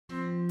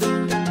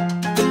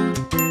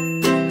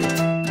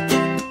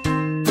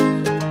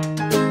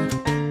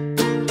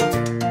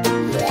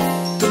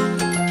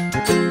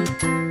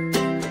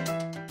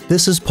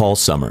This is Paul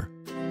Summer.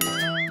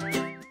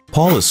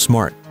 Paul is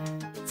smart.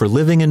 For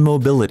living and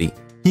mobility,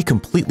 he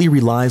completely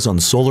relies on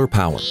solar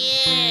power.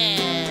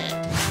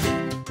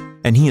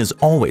 And he is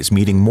always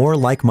meeting more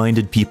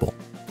like-minded people.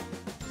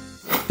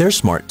 They're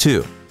smart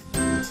too.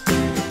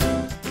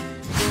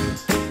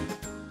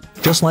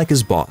 Just like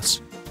his boss,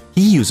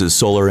 he uses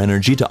solar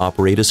energy to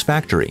operate his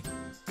factory.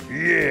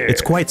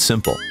 It's quite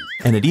simple,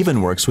 and it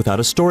even works without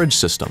a storage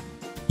system.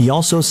 He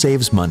also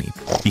saves money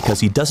because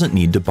he doesn't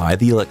need to buy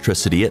the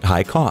electricity at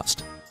high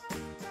cost.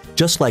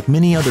 Just like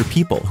many other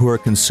people who are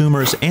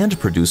consumers and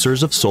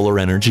producers of solar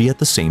energy at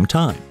the same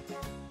time.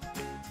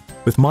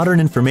 With modern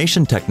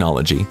information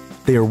technology,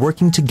 they are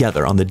working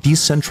together on the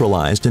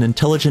decentralized and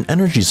intelligent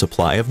energy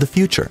supply of the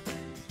future.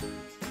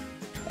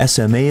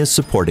 SMA is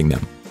supporting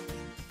them.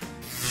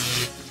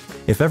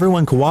 If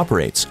everyone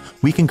cooperates,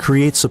 we can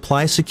create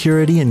supply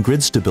security and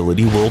grid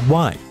stability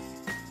worldwide.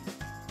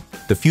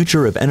 The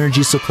future of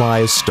energy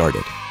supply has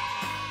started.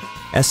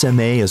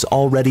 SMA is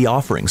already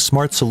offering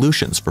smart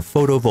solutions for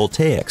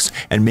photovoltaics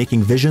and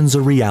making visions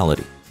a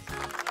reality.